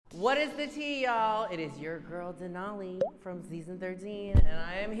What is the tea, y'all? It is your girl Denali from season 13, and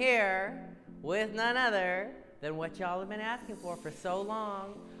I am here with none other than what y'all have been asking for so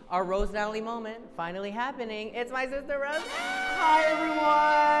long. Our Rose Denali moment finally happening. It's my sister Rosé. Hi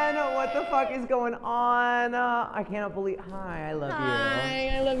everyone! What the fuck is going on? I cannot believe. Hi, I love you. Hi,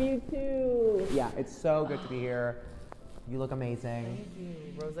 I love you too. Yeah, it's so good to be here. You look amazing. Thank you.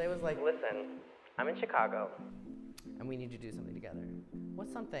 Rosé was like, listen, I'm in Chicago, and we need to do something together.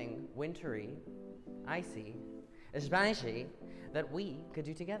 What's something wintry, icy, Spanishy that we could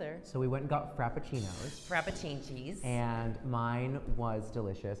do together? So we went and got frappuccinos. Frappuccinos. And mine was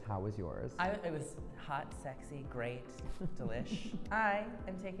delicious. How was yours? It was hot, sexy, great, delish. I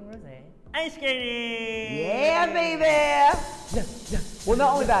am taking Rosé ice skating. Yeah, baby! Yeah, yeah. Well,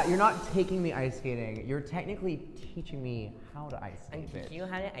 not only that, you're not taking me ice skating. You're technically teaching me how to ice skate. I'm teaching you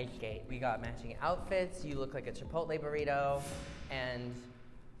how to ice skate. We got matching outfits. You look like a Chipotle burrito, and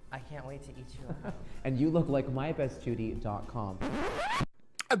I can't wait to eat you out. And you look like mybestjudy.com.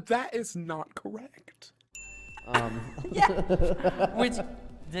 That is not correct. Yeah. Which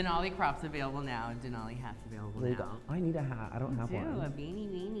Denali crops available now. Denali hats available now. I need a hat. I don't have one. A beanie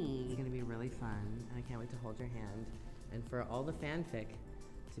weenie. It's gonna be really fun, and I can't wait to hold your hand and for all the fanfic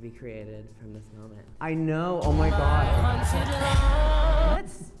to be created from this moment. I know. Oh my god.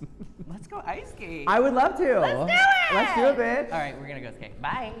 Let's go ice skate. I would love to. Let's do it. Let's do it, bitch. All right, we're gonna go skate.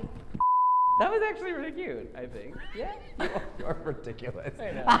 Bye. That was actually really cute, I think. Yeah. You're ridiculous.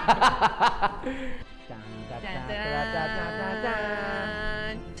 I know. Dun, dun,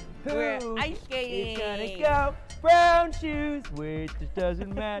 dun. We're ice skating. It's gonna go brown shoes, which just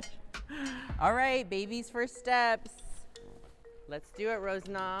doesn't match. All right, baby's first steps. Let's do it,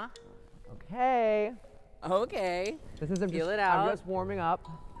 Rosna. Okay. Okay. This is Feel it out. I'm just warming up.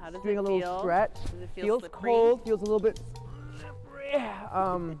 How does doing it a little feel? stretch. Does it feel feels slippery? cold. Feels a little bit slippery.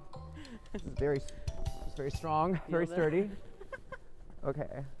 It's very strong. Very sturdy.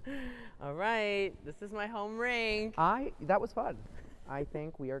 Okay. All right. This is my home rink. That was fun. I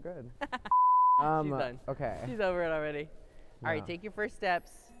think we are good. She's done. Okay. She's over it already. No. All right, take your first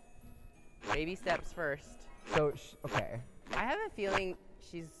steps. Baby steps first. So, okay. I have a feeling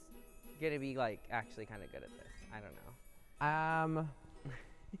she's gonna be like actually kind of good at this. I don't know.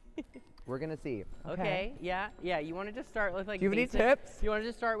 We're gonna see. Okay. Yeah. You want to just start with like. Do you have any basic, tips? You want to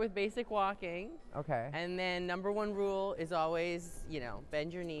just start with basic walking. Okay. And then number one rule is always,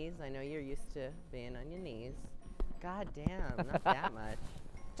 bend your knees. I know you're used to being on your knees. God damn, not that much.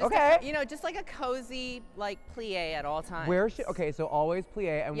 Just okay. Just like a cozy, like, plie at all times. Okay, so always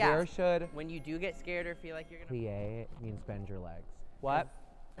plie, and where should? When you do get scared or feel like you're gonna. Plie means bend your legs. What?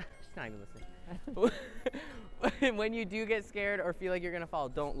 She's not even listening. When you do get scared or feel like you're gonna fall,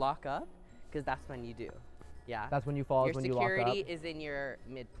 don't lock up, because that's when you do. Yeah. That's when you fall, is when you lock up? Your security is in your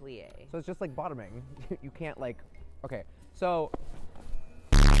mid-plie. So it's just like bottoming. You can't like, okay, so.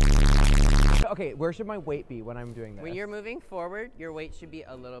 Okay, where should my weight be when I'm doing this? When you're moving forward, your weight should be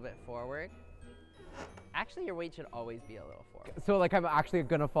a little bit forward. Actually, your weight should always be a little forward. So like I'm actually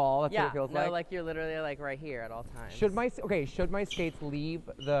gonna fall, that's what it feels like? No, like you're literally like right here at all times. Should my skates leave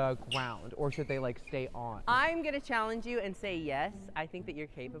the ground or should they like stay on? I'm gonna challenge you and say yes. I think that you're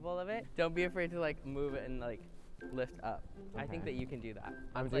capable of it. Don't be afraid to like move it and like lift up. Okay. I think that you can do that.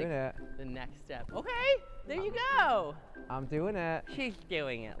 I'm doing it. The next step. Okay, there you go. I'm doing it. She's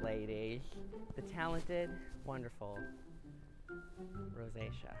doing it, ladies. The talented, wonderful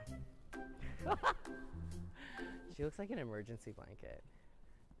Rosacea. She looks like an emergency blanket,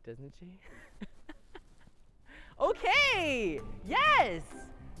 doesn't she? Okay, yes.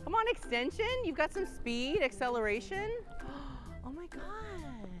 Come on, extension. You've got some speed, acceleration. Oh my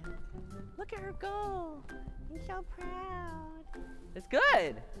God. Look at her go. I'm so proud. It's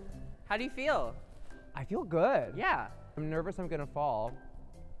good. How do you feel? I feel good. Yeah. I'm nervous I'm gonna fall.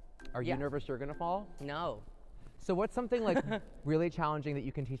 Are you nervous you're gonna fall? No. So what's something like really challenging that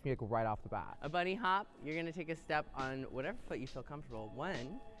you can teach me like right off the bat? A bunny hop. You're gonna take a step on whatever foot you feel comfortable.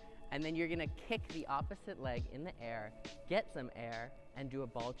 One, and then you're gonna kick the opposite leg in the air, get some air, and do a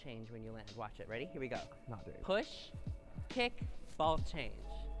ball change when you land. Watch it. Ready? Here we go. Not doing it. Push, kick, ball change.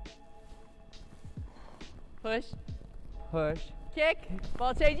 Push. Push. Kick,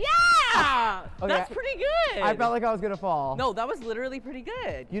 ball change. Yeah! Okay. That's pretty good. I felt like I was gonna fall. No, that was literally pretty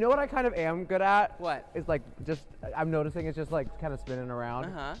good. You know what I kind of am good at? What? It's like I'm noticing it's just like kind of spinning around.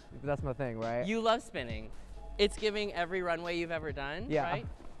 Uh-huh. That's my thing, right? You love spinning. It's giving every runway you've ever done, right?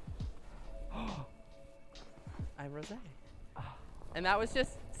 I'm Rosé. And that was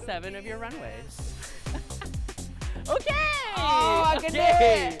just 7 of your runways. Okay! Oh, I can do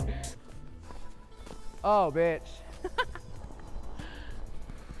it! Oh, bitch.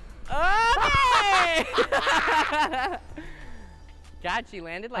 Okay. God, she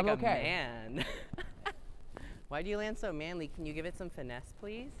landed like I'm okay. a man. Why do you land so manly? Can you give it some finesse,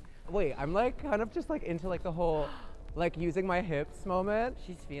 please? Wait, I'm like kind of just like into like the whole like using my hips moment.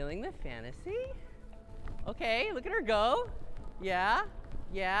 She's feeling the fantasy. Okay, look at her go. Yeah,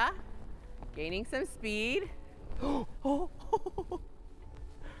 yeah. Gaining some speed. Oh.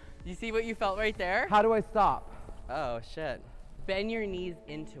 You see what you felt right there? How do I stop? Oh, shit. Bend your knees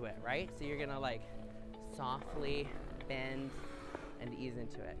into it, right? So you're gonna like softly bend and ease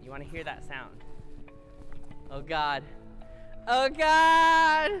into it. You wanna hear that sound? Oh God. Oh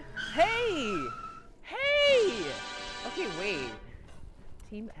God! Hey! Hey! Okay, wait.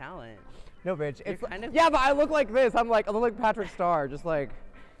 Team talent. No, bitch. It's kind of- yeah, but I look like this. I look like Patrick Starr, just like.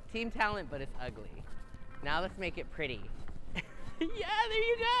 Team talent, but it's ugly. Now let's make it pretty. Yeah, there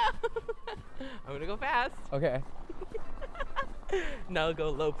you go. I'm gonna go fast. Okay. Now go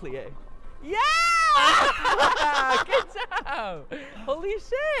low plie. Yeah! Good job. Holy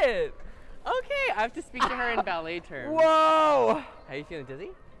shit. Okay, I have to speak to her in ballet terms. Whoa! How you feeling, dizzy?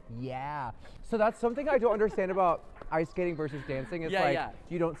 Yeah. So that's something I don't understand about ice skating versus dancing. It's like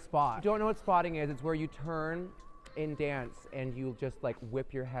you don't spot. You don't know what spotting is. It's where you turn in dance and you just like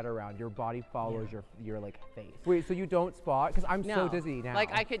whip your head around. Your body follows your like face. Wait, so you don't spot? Because I'm so dizzy now.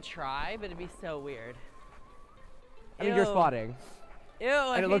 Like I could try, but it'd be so weird. I mean, you're spotting. Ew,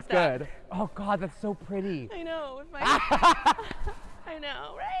 And it looks good. Oh God, that's so pretty. I know. With my I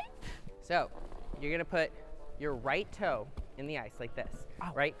know, right? So, you're gonna put your right toe in the ice like this,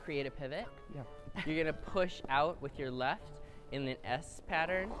 right? Create a pivot. Yeah. You're gonna push out with your left in an S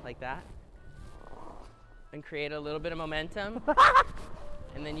pattern like that, and create a little bit of momentum.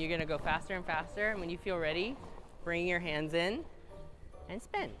 And then you're gonna go faster and faster. And when you feel ready, bring your hands in and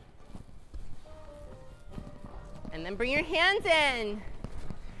spin. And then bring your hands in.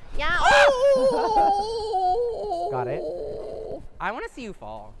 Yeah. Oh! Got it. I want to see you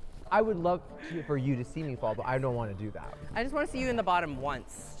fall. I would love for you to see me fall, but I don't want to do that. I just want to see you in the bottom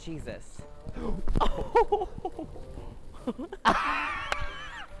once. Jesus.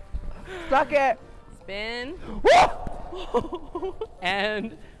 Suck it. Spin.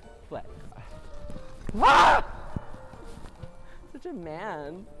 And flex. Such a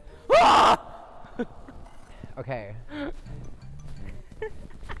man. Okay.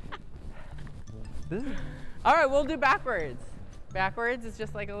 This is, All right, we'll do backwards. Backwards is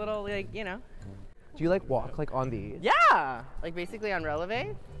just like a little, like, you know. do you like walk like on these? Yeah. Like basically on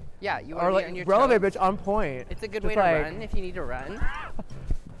releve. Yeah, you want Or to like be on your releve, toes. bitch, on point. It's a good Just way to like- run if you need to run.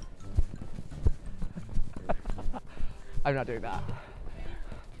 I'm not doing that.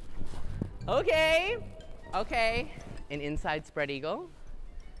 Okay. Okay. An inside spread eagle.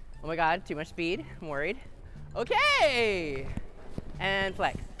 Oh my God, too much speed. I'm worried. Okay. And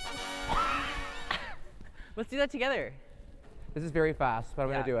flex. Let's do that together. This is very fast, but I'm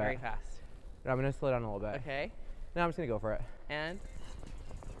gonna do it. Very fast. I'm gonna slow down a little bit. Okay. No, I'm just gonna go for it. And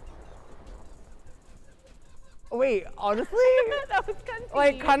Wait, honestly? that was kind of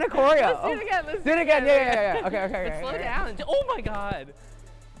Like kind of choreo. Let's do it again. Let's do it again. Yeah. Okay. Let's slow down. Oh my God.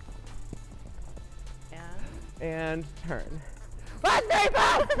 Yeah. And turn. Let's go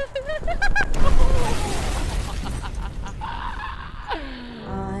fast!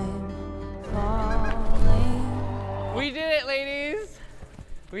 We did it, ladies.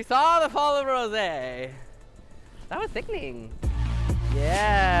 We saw the fall of Rosé. That was sickening.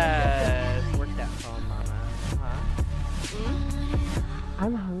 Yes. Work that phone, mama.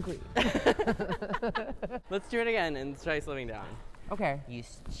 I'm hungry. Let's do it again and try slowing down. Okay. You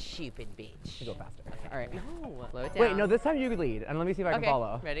stupid bitch. Go faster. All right. No. Slow it down. Wait, no, this time you lead, and let me see if I can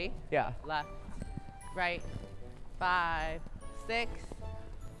follow. Ready? Yeah. Left, right, 5, 6,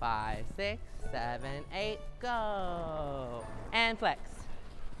 5, 6, 7, 8, go. And flex.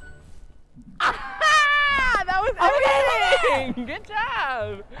 That was amazing! Good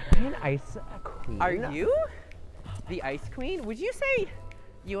job! An ice queen. Are you the ice queen? Would you say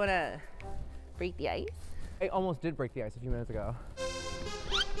you want to break the ice? I almost did break the ice a few minutes ago.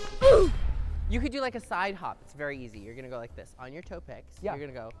 You could do like a side hop. It's very easy. You're going to go like this. On your toe picks, Yeah. you're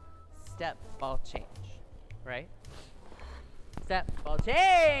going to go step, ball, change. Right? Step, ball,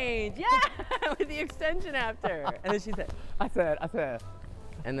 change! Yeah! With the extension after. And then she said, I said.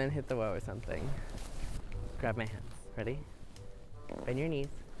 and then hit the woe or something. Grab my hands. Ready? Bend your knees.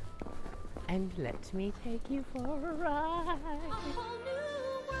 And let me take you for a ride.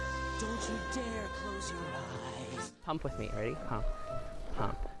 Don't you dare close your eyes. Pump with me. Ready? Pump.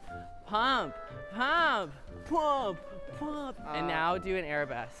 Pump. Pump. Pump. Pump. Pump. And now do an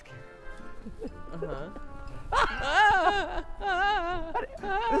arabesque. Uh-huh.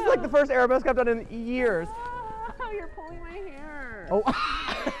 This is like the first arabesque I've done in years. You're pulling my hair. Oh.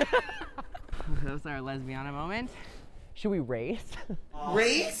 That was our lesbiana moment. Should we race?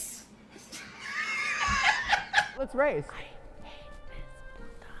 Race? Let's race.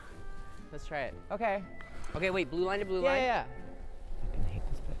 Let's try it. Okay. Okay, wait, blue line to blue Yeah, line? yeah. I fucking hate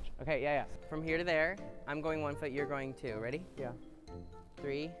this bitch. Okay, yeah. From here to there, I'm going 1 foot, you're going 2. Ready? Yeah.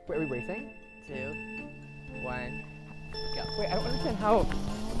 3, Wait, are we racing? 2, 1, go. Wait, I don't understand how.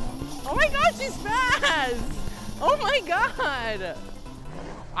 Oh my god, she's fast! Oh my god!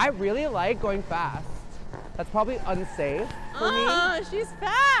 I really like going fast. That's probably unsafe for me. She's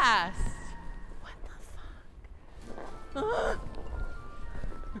fast! What the fuck?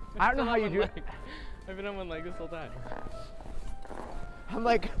 I don't know how you do it. I've been on one leg this whole time. I'm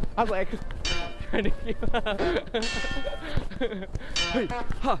like. Trying to keep up. Hey,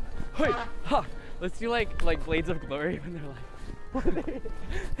 ha, hey, ha. Let's do like Blades of Glory when they're like.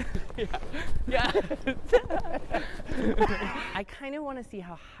 Yeah. I kind of want to see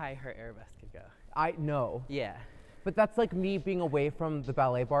how high her arabesque could go. I know. Yeah. But that's like me being away from the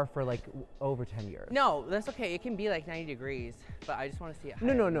ballet bar for like over 10 years. No, that's okay. It can be like 90 degrees, but I just want to see it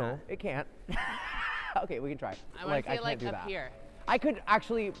higher. No. It can't. Okay, we can try. I want to see it can't like do up that. here. I could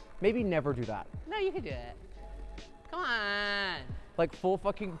actually maybe never do that. No, you could do it. Come on. Like full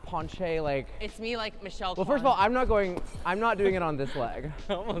fucking penché, like. It's me like Michelle. Well, first of all, I'm not doing it on this leg.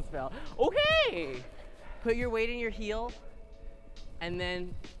 I almost fell. Okay. Put your weight in your heel and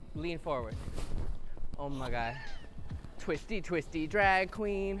then lean forward. Oh my God. Twisty, twisty, drag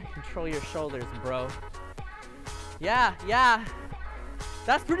queen. Control your shoulders, bro. Yeah.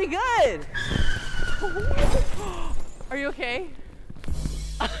 That's pretty good. Are you okay?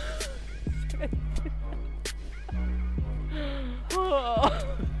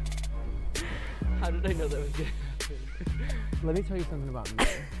 How did I know that was good? Let me tell you something about me.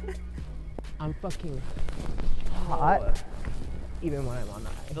 I'm fucking hot, even when I'm on the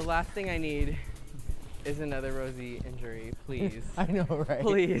ice. The last thing I need is another Rosé injury, please. I know, right?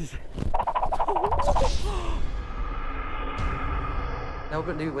 Please.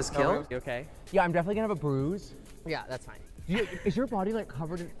 Nobody was killed? You okay? Yeah, I'm definitely gonna have a bruise. Yeah, that's fine. Is your body like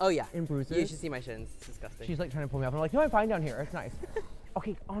covered in, Oh yeah. in bruises? You should see my shins. It's disgusting. She's like trying to pull me up. I'm like, no, I'm fine down here. It's nice.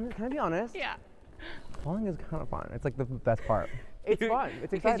 Okay, can I be honest? yeah. Falling is kind of fun. It's like the best part. It's fun.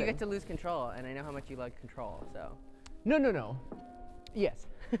 It's Because exciting. you get to lose control, and I know how much you like control, so. No. Yes.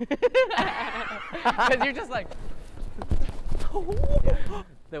 Because you're just like.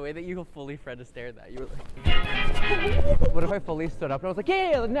 The way that you fully Fred Astaire at that, you were like. What if I fully stood up and I was like,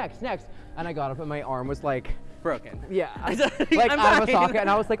 yeah, next. And I got up and my arm was like. Broken. Yeah. I'm Like out of a fine. socket, and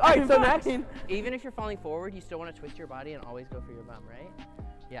I was like, all right, so next. Even if you're falling forward, you still want to twist your body and always go for your bum, right?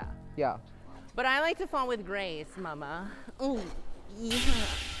 Yeah. Yeah. But I like to fall with grace, mama. Ooh, yeah.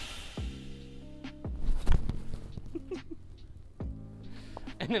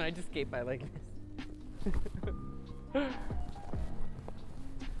 And then I just skate by like this.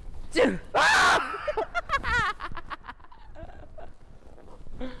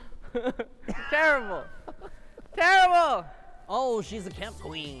 Terrible. Terrible. Oh, she's a Kemp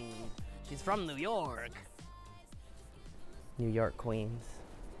queen. She's from New York. New York queens.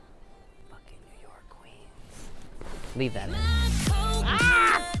 Fucking New York queens. Leave that in.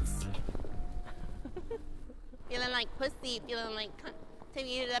 Ah! Feeling like pussy, feeling like cunt. Take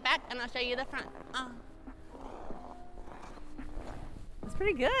you to the back and I'll show you the front. That's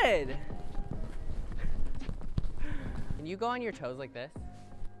pretty good. Can you go on your toes like this?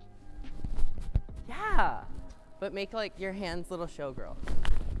 Yeah. But make like your hands little showgirl.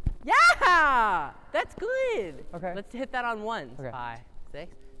 Yeah! That's good. Okay. Let's hit that on ones. Okay. 5,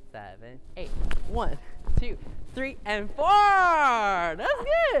 6, 7, 8. 1, 2, 3, and 4. That's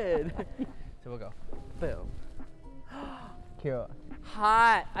good. So we'll go. Boom. Cute.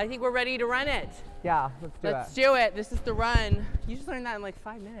 Hot. I think we're ready to run it. Yeah, let's do Let's it. do it. This is the run. You just learned that in like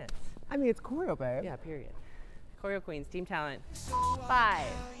 5 minutes. I mean, it's choreo, babe. Yeah, period. Choreo Queens, Team Talent. 5,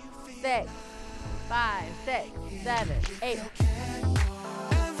 6, 5, 6, 7, 8.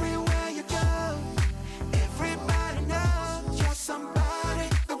 Everywhere you go, everybody knows you're somebody.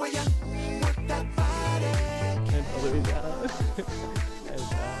 The way you work that body. And pull it down.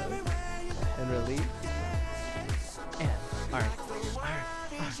 And release. And arm.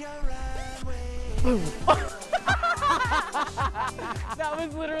 That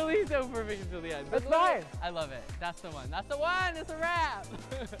was literally so perfect until the end. That's fine. I love it. That's the one. That's the one. It's a wrap.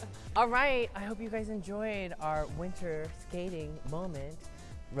 All right. I hope you guys enjoyed our winter skating moment.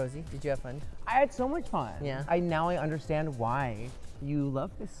 Rosie, did you have fun? I had so much fun. Yeah. Now I understand why You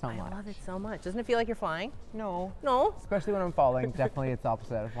love this so much. I love it so much. Doesn't it feel like you're flying? No. No? Especially when I'm falling. Definitely it's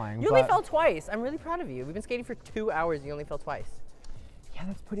opposite of flying. You only fell twice. I'm really proud of you. We've been skating for 2 hours and you only fell twice. Yeah,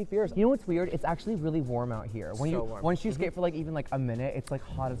 that's pretty fierce. You know what's weird? It's actually really warm out here. When warm. Once you skate for like even like a minute, it's like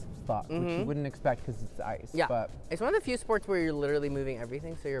hot as fuck, which you wouldn't expect because it's ice. Yeah, But it's one of the few sports where you're literally moving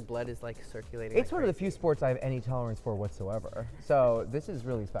everything, so your blood is like circulating. it's one of the few sports I have any tolerance for whatsoever. So this is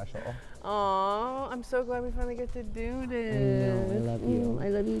really special. Aw, I'm so glad we finally get to do this. I love you. I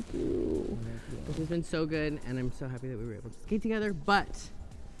love you too. This has been so good, and I'm so happy that we were able to skate together, but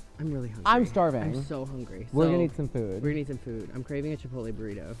I'm really hungry. I'm starving. I'm so hungry. We're So gonna need some food. We're gonna need some food. I'm craving a Chipotle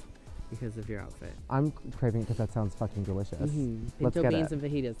burrito because of your outfit. I'm craving it because that sounds fucking delicious. Let's Pinto get beans it. and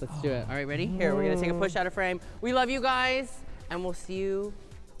fajitas. Let's do it. All right, ready? Here, we're gonna take a push out of frame. We love you guys, and we'll see you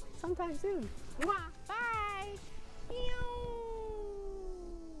sometime soon. Mwah. Bye.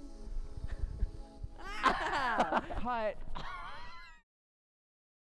 Cut.